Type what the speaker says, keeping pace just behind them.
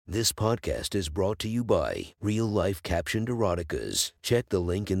This podcast is brought to you by Real Life Captioned Eroticas. Check the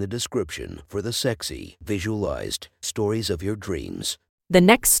link in the description for the sexy, visualized stories of your dreams. The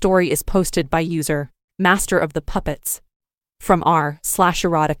next story is posted by user Master of the Puppets from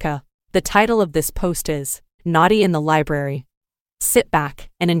r/erotica. The title of this post is Naughty in the Library. Sit back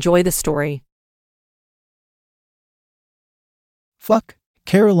and enjoy the story. Fuck.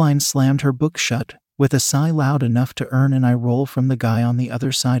 Caroline slammed her book shut with a sigh loud enough to earn an eye roll from the guy on the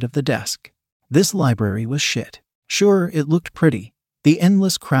other side of the desk. This library was shit. Sure, it looked pretty. The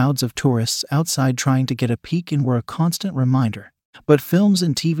endless crowds of tourists outside trying to get a peek in were a constant reminder. But films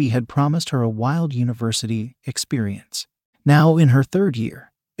and TV had promised her a wild university experience. Now, in her third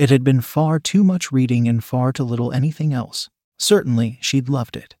year, it had been far too much reading and far too little anything else. Certainly, she'd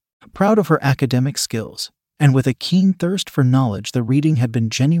loved it. Proud of her academic skills, and with a keen thirst for knowledge, the reading had been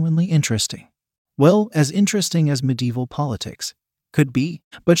genuinely interesting. Well, as interesting as medieval politics could be,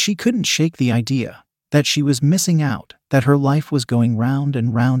 but she couldn't shake the idea that she was missing out, that her life was going round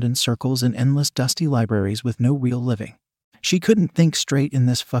and round in circles in endless dusty libraries with no real living. She couldn't think straight in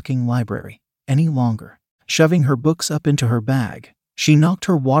this fucking library any longer. Shoving her books up into her bag, she knocked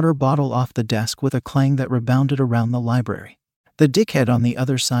her water bottle off the desk with a clang that rebounded around the library. The dickhead on the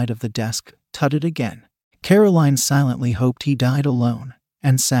other side of the desk tutted again. Caroline silently hoped he died alone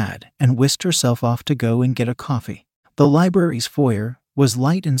and sad, and whisked herself off to go and get a coffee. The library's foyer was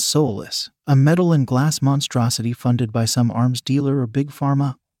light and soulless, a metal and glass monstrosity funded by some arms dealer or big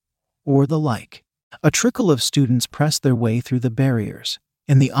pharma, or the like. A trickle of students pressed their way through the barriers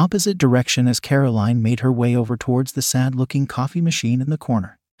in the opposite direction as Caroline made her way over towards the sad-looking coffee machine in the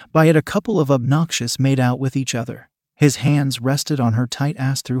corner. By it, a couple of obnoxious made out with each other. His hands rested on her tight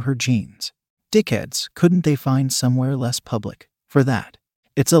ass through her jeans. Dickheads, couldn't they find somewhere less public for that?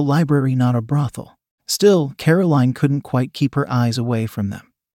 It's a library, not a brothel. Still, Caroline couldn't quite keep her eyes away from them.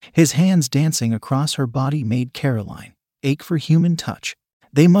 His hands dancing across her body made Caroline ache for human touch.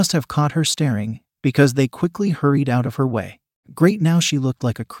 They must have caught her staring, because they quickly hurried out of her way. Great, now she looked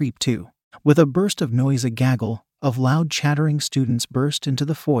like a creep too. With a burst of noise, a gaggle of loud chattering students burst into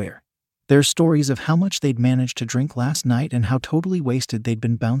the foyer. Their stories of how much they'd managed to drink last night and how totally wasted they'd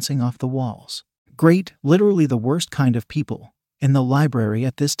been bouncing off the walls. Great, literally the worst kind of people in the library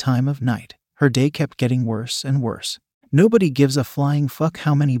at this time of night. Her day kept getting worse and worse. Nobody gives a flying fuck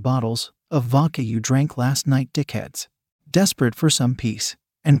how many bottles of vodka you drank last night, dickheads. Desperate for some peace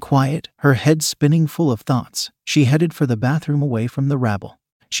and quiet, her head spinning full of thoughts, she headed for the bathroom away from the rabble.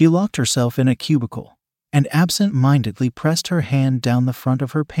 She locked herself in a cubicle and absent-mindedly pressed her hand down the front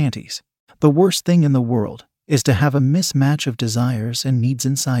of her panties. The worst thing in the world is to have a mismatch of desires and needs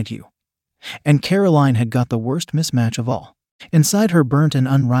inside you. And Caroline had got the worst mismatch of all. Inside her burnt an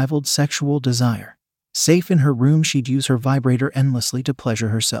unrivaled sexual desire. Safe in her room, she'd use her vibrator endlessly to pleasure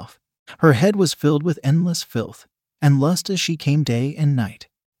herself. Her head was filled with endless filth and lust as she came day and night.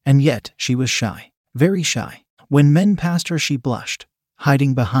 And yet, she was shy, very shy. When men passed her, she blushed,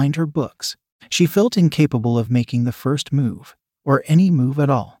 hiding behind her books. She felt incapable of making the first move, or any move at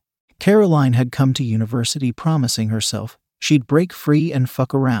all. Caroline had come to university promising herself she'd break free and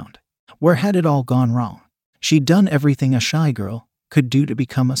fuck around. Where had it all gone wrong? She'd done everything a shy girl could do to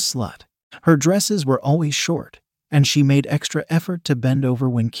become a slut. Her dresses were always short, and she made extra effort to bend over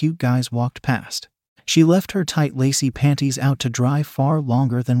when cute guys walked past. She left her tight lacy panties out to dry far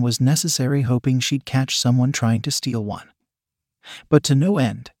longer than was necessary, hoping she'd catch someone trying to steal one. But to no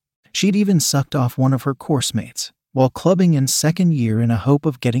end. She'd even sucked off one of her course mates while clubbing in second year in a hope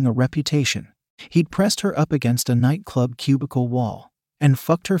of getting a reputation. He'd pressed her up against a nightclub cubicle wall and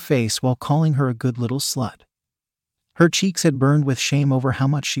fucked her face while calling her a good little slut. Her cheeks had burned with shame over how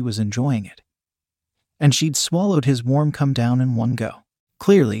much she was enjoying it. And she'd swallowed his warm come down in one go.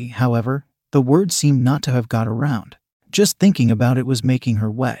 Clearly, however, the word seemed not to have got around. Just thinking about it was making her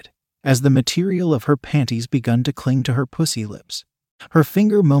wet, as the material of her panties begun to cling to her pussy lips. Her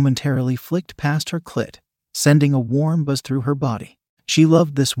finger momentarily flicked past her clit, sending a warm buzz through her body. She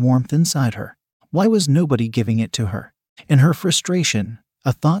loved this warmth inside her. Why was nobody giving it to her? In her frustration,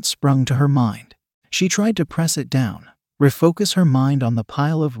 a thought sprung to her mind. She tried to press it down, refocus her mind on the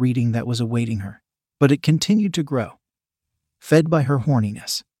pile of reading that was awaiting her, but it continued to grow. Fed by her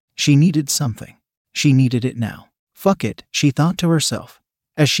horniness, she needed something. She needed it now. Fuck it, she thought to herself,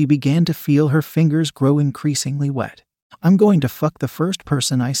 as she began to feel her fingers grow increasingly wet. I'm going to fuck the first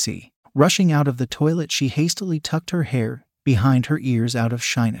person I see. Rushing out of the toilet, she hastily tucked her hair behind her ears out of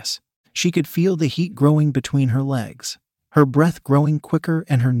shyness. She could feel the heat growing between her legs, her breath growing quicker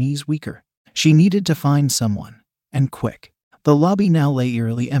and her knees weaker. She needed to find someone, and quick. The lobby now lay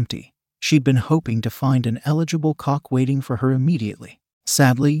eerily empty. She'd been hoping to find an eligible cock waiting for her immediately.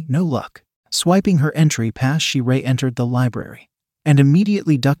 Sadly, no luck. Swiping her entry pass, she re-entered the library and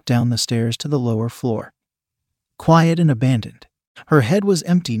immediately ducked down the stairs to the lower floor. Quiet and abandoned. Her head was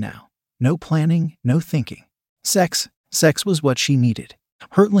empty now. No planning, no thinking. Sex was what she needed.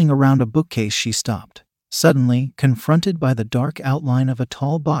 Hurtling around a bookcase, she stopped, suddenly confronted by the dark outline of a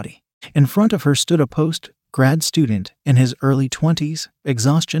tall body. In front of her stood a post-grad student in his early 20s,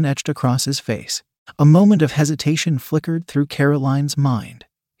 exhaustion etched across his face. A moment of hesitation flickered through Caroline's mind.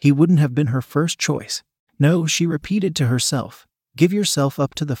 He wouldn't have been her first choice. No, she repeated to herself. Give yourself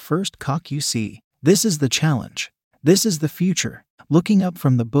up to the first cock you see. This is the challenge. This is the future. Looking up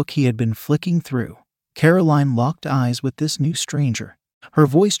from the book he had been flicking through, Caroline locked eyes with this new stranger. Her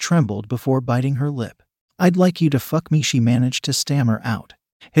voice trembled before biting her lip. I'd like you to fuck me, she managed to stammer out.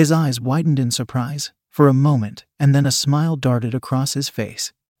 His eyes widened in surprise for a moment, and then a smile darted across his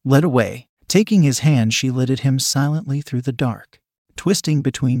face. Led away. Taking his hand, she led him silently through the dark, twisting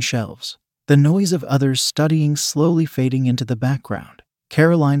between shelves. The noise of others studying slowly fading into the background.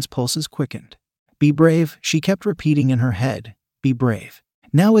 Caroline's pulses quickened. Be brave, she kept repeating in her head. Be brave.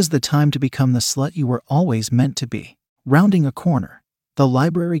 Now is the time to become the slut you were always meant to be. Rounding a corner, the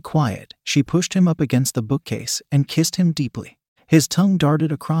library quiet, she pushed him up against the bookcase and kissed him deeply. His tongue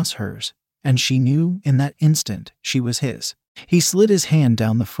darted across hers, and she knew in that instant she was his. He slid his hand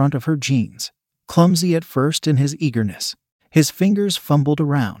down the front of her jeans, clumsy at first in his eagerness. His fingers fumbled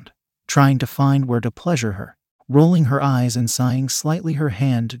around, trying to find where to pleasure her. Rolling her eyes and sighing slightly, her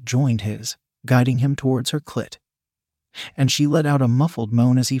hand joined his, guiding him towards her clit. And she let out a muffled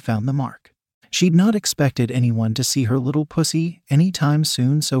moan as he found the mark. She'd not expected anyone to see her little pussy any time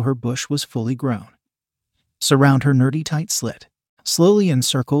soon, so her bush was fully grown. Surround her nerdy tight slit. Slowly in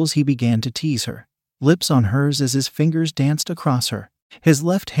circles he began to tease her, lips on hers as his fingers danced across her. His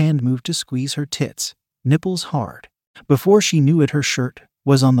left hand moved to squeeze her tits, nipples hard. Before she knew it, her shirt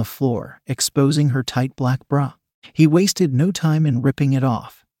was on the floor, exposing her tight black bra. He wasted no time in ripping it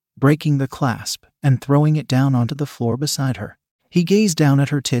off, breaking the clasp, and throwing it down onto the floor beside her. He gazed down at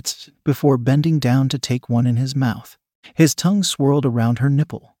her tits before bending down to take one in his mouth. His tongue swirled around her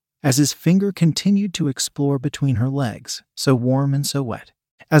nipple as his finger continued to explore between her legs, so warm and so wet.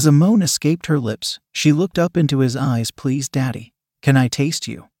 As a moan escaped her lips, she looked up into his eyes. Please, Daddy, can I taste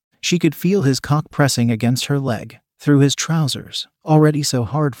you? She could feel his cock pressing against her leg, through his trousers, already so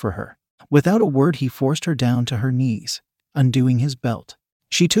hard for her. Without a word, he forced her down to her knees, undoing his belt.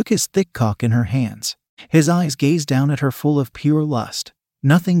 She took his thick cock in her hands. His eyes gazed down at her full of pure lust,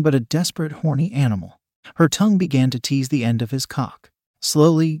 nothing but a desperate, horny animal. Her tongue began to tease the end of his cock.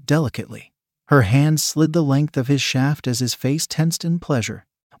 Slowly, delicately, her hand slid the length of his shaft as his face tensed in pleasure.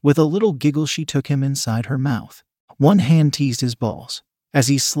 With a little giggle, she took him inside her mouth. One hand teased his balls. As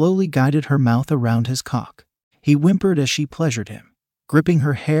he slowly guided her mouth around his cock, he whimpered as she pleasured him, gripping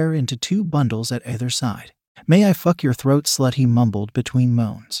her hair into two bundles at either side. May I fuck your throat, slut, he mumbled between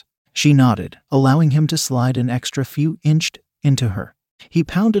moans. She nodded, allowing him to slide an extra few inches into her. He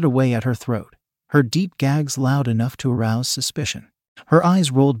pounded away at her throat, her deep gags loud enough to arouse suspicion. Her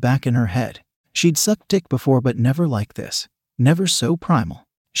eyes rolled back in her head. She'd sucked dick before, but never like this. Never so primal.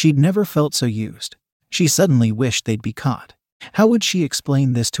 She'd never felt so used. She suddenly wished they'd be caught. How would she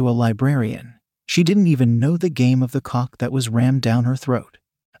explain this to a librarian? She didn't even know the game of the cock that was rammed down her throat.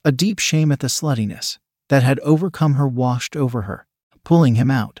 A deep shame at the sluttiness that had overcome her washed over her, pulling him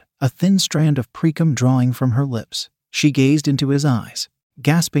out, a thin strand of precum drawing from her lips. She gazed into his eyes,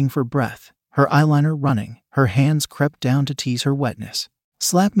 gasping for breath, her eyeliner running. Her hands crept down to tease her wetness.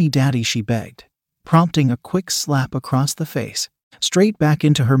 Slap me, Daddy, she begged, prompting a quick slap across the face. Straight back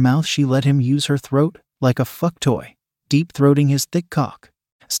into her mouth, she let him use her throat like a fuck toy, deep-throating his thick cock.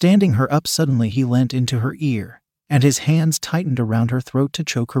 Standing her up suddenly, he leant into her ear, and his hands tightened around her throat to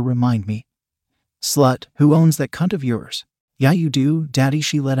choke her. Remind me, slut, who owns that cunt of yours? Yeah, you do, Daddy,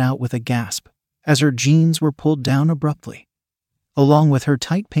 she let out with a gasp, as her jeans were pulled down abruptly, along with her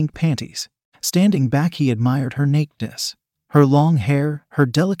tight pink panties. Standing back, he admired her nakedness, her long hair, her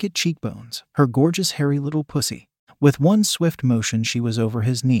delicate cheekbones, her gorgeous hairy little pussy. With one swift motion, she was over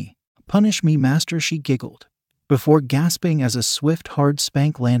his knee. Punish me, master, she giggled, before gasping as a swift, hard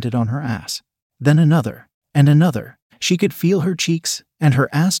spank landed on her ass. Then another, and another. She could feel her cheeks and her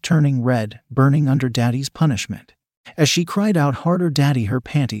ass turning red, burning under Daddy's punishment. As she cried out harder, Daddy, her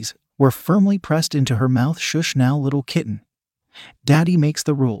panties were firmly pressed into her mouth. Shush now, little kitten. Daddy makes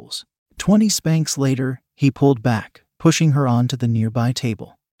the rules. 20 spanks later, he pulled back, pushing her onto the nearby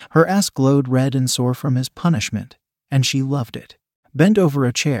table. Her ass glowed red and sore from his punishment, and she loved it. Bent over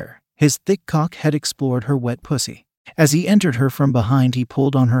a chair, his thick cock had explored her wet pussy. As he entered her from behind, he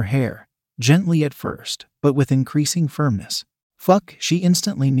pulled on her hair, gently at first, but with increasing firmness. Fuck, she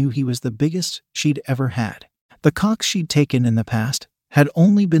instantly knew he was the biggest she'd ever had. The cocks she'd taken in the past had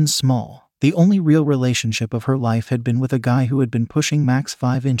only been small. The only real relationship of her life had been with a guy who had been pushing max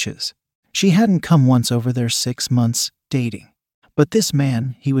 5 inches. She hadn't come once over their 6 months dating. But this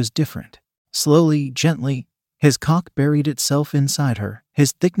man, he was different. Slowly, gently, his cock buried itself inside her,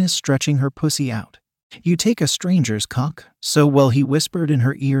 his thickness stretching her pussy out. You take a stranger's cock? So well, he whispered in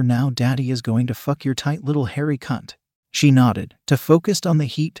her ear, now daddy is going to fuck your tight little hairy cunt. She nodded, too focused on the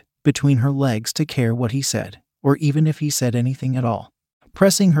heat between her legs to care what he said, or even if he said anything at all.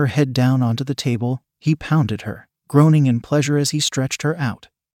 Pressing her head down onto the table, he pounded her, groaning in pleasure as he stretched her out.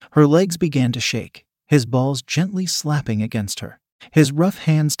 Her legs began to shake, his balls gently slapping against her. His rough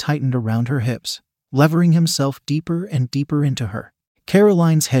hands tightened around her hips, levering himself deeper and deeper into her.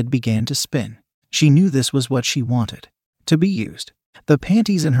 Caroline's head began to spin. She knew this was what she wanted. To be used. The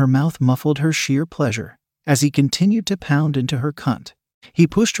panties in her mouth muffled her sheer pleasure as he continued to pound into her cunt. He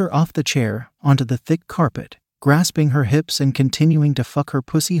pushed her off the chair onto the thick carpet, grasping her hips and continuing to fuck her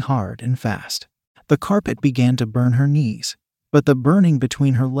pussy hard and fast. The carpet began to burn her knees, but the burning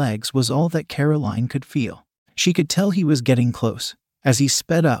between her legs was all that Caroline could feel. She could tell he was getting close as he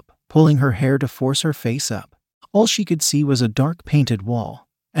sped up, pulling her hair to force her face up. All she could see was a dark painted wall,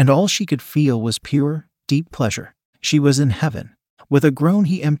 and all she could feel was pure, deep pleasure. She was in heaven. With a groan,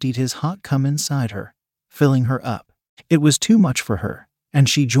 he emptied his hot cum inside her, filling her up. It was too much for her, and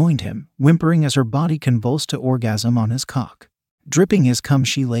she joined him, whimpering as her body convulsed to orgasm on his cock. Dripping his cum,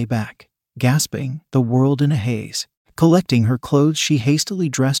 she lay back, gasping, the world in a haze. Collecting her clothes, she hastily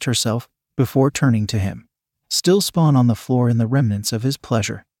dressed herself before turning to him. Still spawn on the floor in the remnants of his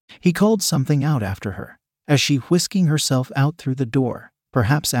pleasure. He called something out after her, as she whisking herself out through the door,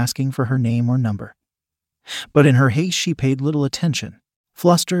 perhaps asking for her name or number. But in her haste she paid little attention.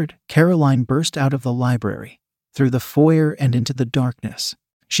 Flustered, Caroline burst out of the library, through the foyer and into the darkness.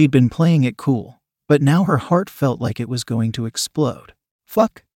 She'd been playing it cool, but now her heart felt like it was going to explode.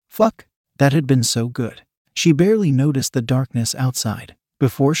 Fuck, that had been so good. She barely noticed the darkness outside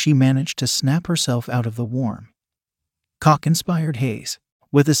before she managed to snap herself out of the warm, cock-inspired haze.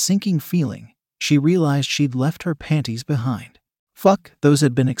 With a sinking feeling, she realized she'd left her panties behind. Fuck, those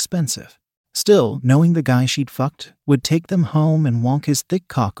had been expensive. Still, knowing the guy she'd fucked would take them home and wonk his thick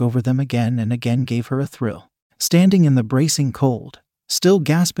cock over them again and again gave her a thrill. Standing in the bracing cold, still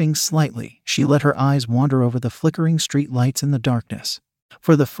gasping slightly, she let her eyes wander over the flickering street lights in the darkness.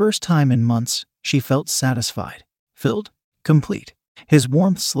 For the first time in months, she felt satisfied, filled, complete. His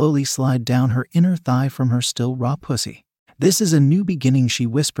warmth slowly slid down her inner thigh from her still raw pussy. This is a new beginning, she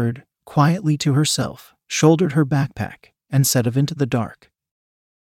whispered quietly to herself, shouldered her backpack, and set off into the dark.